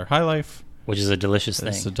drinking Miller High Life. Which is a delicious thing.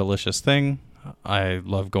 It's a delicious thing. I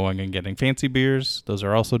love going and getting fancy beers. Those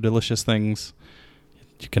are also delicious things.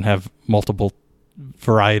 You can have multiple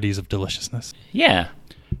varieties of deliciousness. Yeah.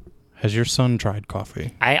 Has your son tried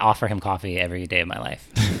coffee? I offer him coffee every day of my life.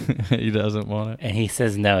 He doesn't want it. And he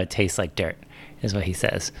says, no, it tastes like dirt, is what he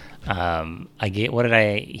says. I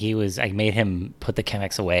made him put the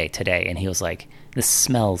Chemex away today, and he was like, this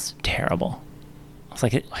smells terrible. I was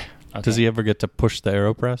like, okay. Does he ever get to push the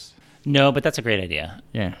AeroPress? No, but that's a great idea.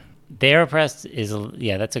 Yeah. The AeroPress is,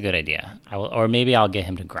 that's a good idea. Or maybe I'll get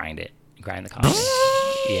him to grind the coffee.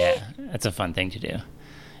 Yeah, that's a fun thing to do.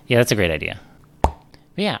 Yeah, that's a great idea. But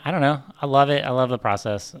yeah, I don't know. I love it. I love the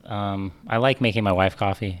process. I like making my wife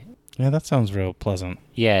coffee. Yeah, that sounds real pleasant.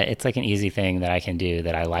 Yeah, it's like an easy thing that I can do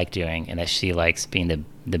that I like doing and that she likes being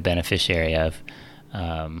the beneficiary of.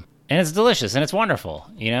 And it's delicious and it's wonderful,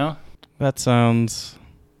 you know? That sounds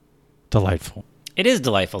delightful. It is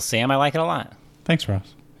delightful, Sam. I like it a lot. Thanks,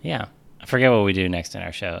 Ross. Yeah. I forget what we do next in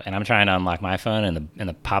our show, and I'm trying to unlock my phone, and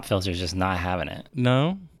the pop filter's just not having it.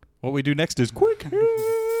 No? What we do next is Quick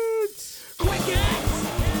Hits! Quick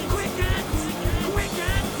hits! Quick hits! Quick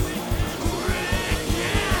hits! Quick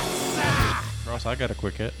hits! Ross, I got a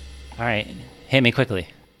quick hit. All right. Hit me quickly.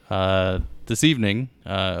 This evening,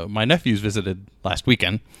 my nephews visited last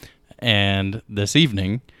weekend, and this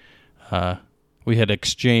evening, we had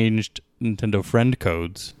exchanged Nintendo friend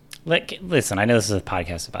codes. Listen, I know this is a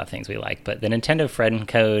podcast about things we like, but the Nintendo friend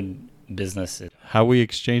code business is... How we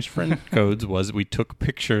exchanged friend codes was we took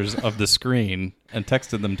pictures of the screen and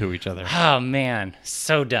texted them to each other. Oh, man.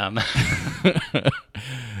 So dumb.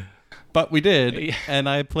 But we did, and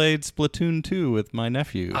I played Splatoon 2 with my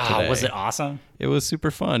nephew today. Was it awesome? It was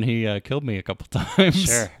super fun. He killed me a couple times.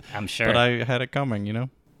 Sure, I'm sure. But I had it coming, you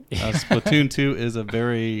know? Splatoon 2 is a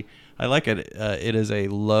very... I like it. It is a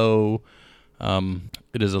low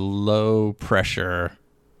pressure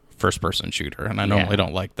first person shooter, and I normally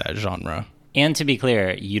don't like that genre. And to be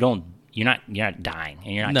clear, you're not dying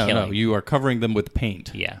and you're not killing. No, you are covering them with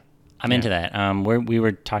paint. Yeah. I'm into that. We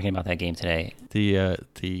were talking about that game today.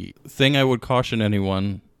 The thing I would caution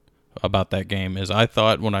anyone about that game is I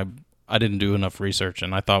thought when I didn't do enough research,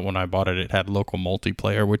 and I thought when I bought it, it had local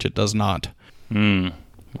multiplayer, which it does not.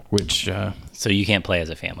 Which so you can't play as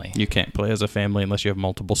a family. You can't play as a family unless you have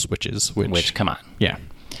multiple Switches. Which come on. Yeah.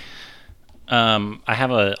 I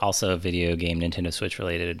have also a video game Nintendo Switch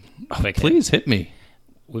related. Please hit me.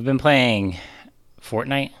 We've been playing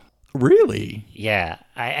Fortnite. Really? Yeah,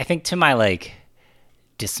 I think to my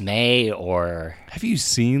dismay or... Have you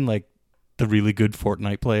seen the really good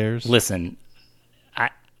Fortnite players? Listen,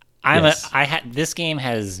 this game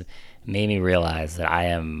has made me realize that I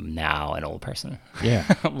am now an old person. Yeah,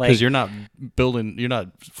 because you're not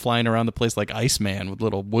flying around the place like Iceman with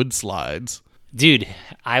little wood slides. Dude,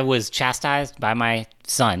 I was chastised by my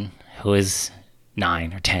son, who is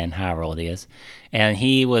 9 or 10, however old he is, and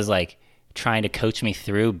he was trying to coach me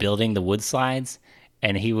through building the wood slides,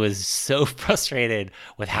 and he was so frustrated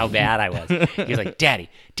with how bad I was. He was like, Daddy,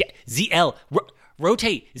 ZL,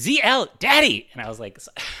 rotate, ZL, Daddy! And I was like,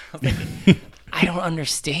 I don't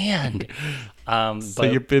understand. So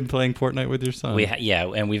you've been playing Fortnite with your son?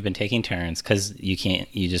 And we've been taking turns because you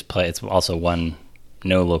just play. It's also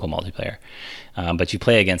no local multiplayer, but you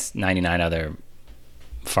play against 99 other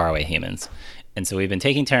faraway humans, and so we've been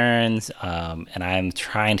taking turns, and I'm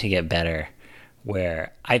trying to get better.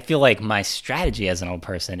 Where I feel like my strategy as an old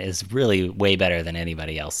person is really way better than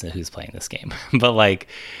anybody else who's playing this game. But like,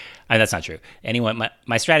 that's not true.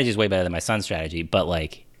 My strategy is way better than my son's strategy. But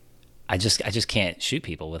like, I just can't shoot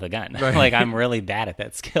people with a gun. Right. Like I'm really bad at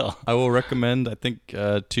that skill. I will recommend.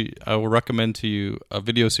 I will recommend to you a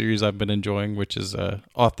video series I've been enjoying, which is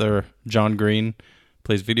author John Green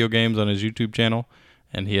plays video games on his YouTube channel,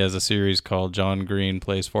 and he has a series called John Green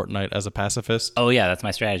Plays Fortnite as a Pacifist. Oh yeah, that's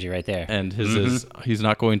my strategy right there. And his is he's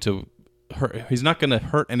not going to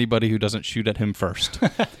hurt anybody who doesn't shoot at him first.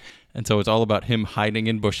 And so it's all about him hiding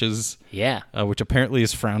in bushes. Yeah. Which apparently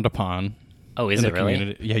is frowned upon. Oh, is it really?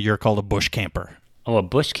 Community. Yeah, you're called a bush camper. Oh, a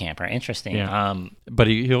bush camper. Interesting. Yeah. But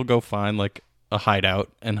he'll go find like a hideout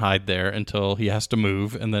and hide there until he has to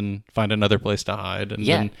move and then find another place to hide. And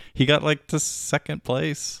then he got like to second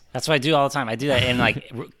place. That's what I do all the time. I do that in like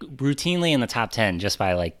routinely in the top 10 just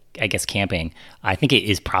by like, I guess, camping. I think it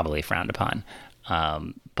is probably frowned upon.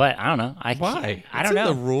 But I don't know. Why? I don't know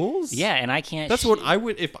the rules. Yeah, and I can't. That's what I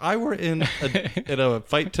would if I were in a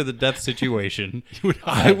fight to the death situation.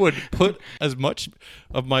 I would put as much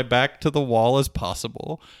of my back to the wall as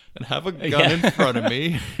possible and have a gun in front of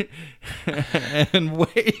me and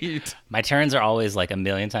wait. My turns are always like a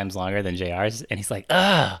million times longer than JR's, and he's like,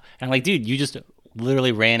 "Ugh," and I'm like, "Dude, you just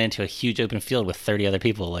literally ran into a huge open field with 30 other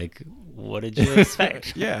people. Like, what did you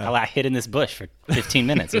expect?" Yeah, I hid in this bush for 15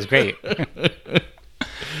 minutes. It was great.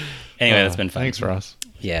 Anyway, that's been fun. Thanks, Ross.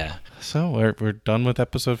 Yeah. So we're done with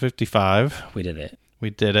episode 55. We did it. We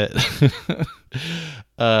did it.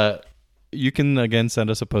 You can again send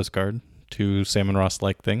us a postcard to Sam and Ross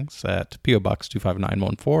Like Things at P.O. Box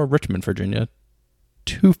 25914, Richmond, Virginia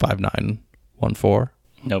 25914.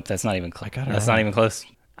 Nope, that's not even close. That's not even close.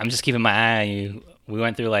 I'm just keeping my eye on you. We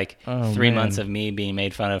went through like 3 months of me being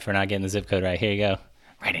made fun of for not getting the zip code right. Here you go.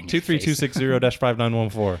 Right in your face.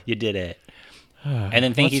 23260-5914. You did it. And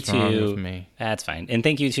then thank you What's wrong to with me? That's fine. And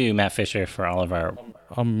thank you to Matt Fisher for all of our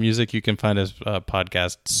music. You can find his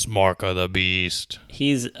podcast Smarka the Beast.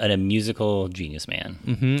 He's a musical genius,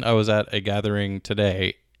 man. I was at a gathering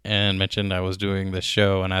today and mentioned I was doing this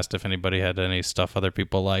show and asked if anybody had any stuff other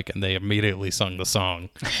people like, and they immediately sung the song.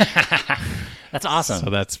 That's awesome. So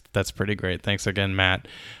that's pretty great. Thanks again, Matt.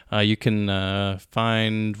 You can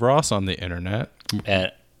find Ross on the internet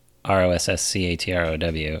at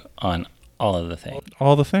ROSSCATROW on all of the things.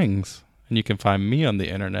 All the things. And you can find me on the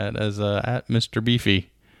internet as at Mr. Beefy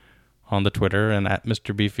on the Twitter and at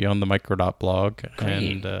Mr. Beefy on the Microdot blog.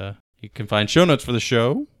 Great. And you can find show notes for the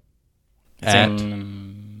show at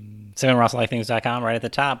 7rosslikeThings.com right at the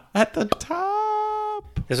top. At the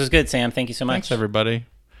top. This was good, Sam. Thank you so much. Thanks, everybody.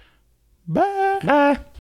 Bye. Bye.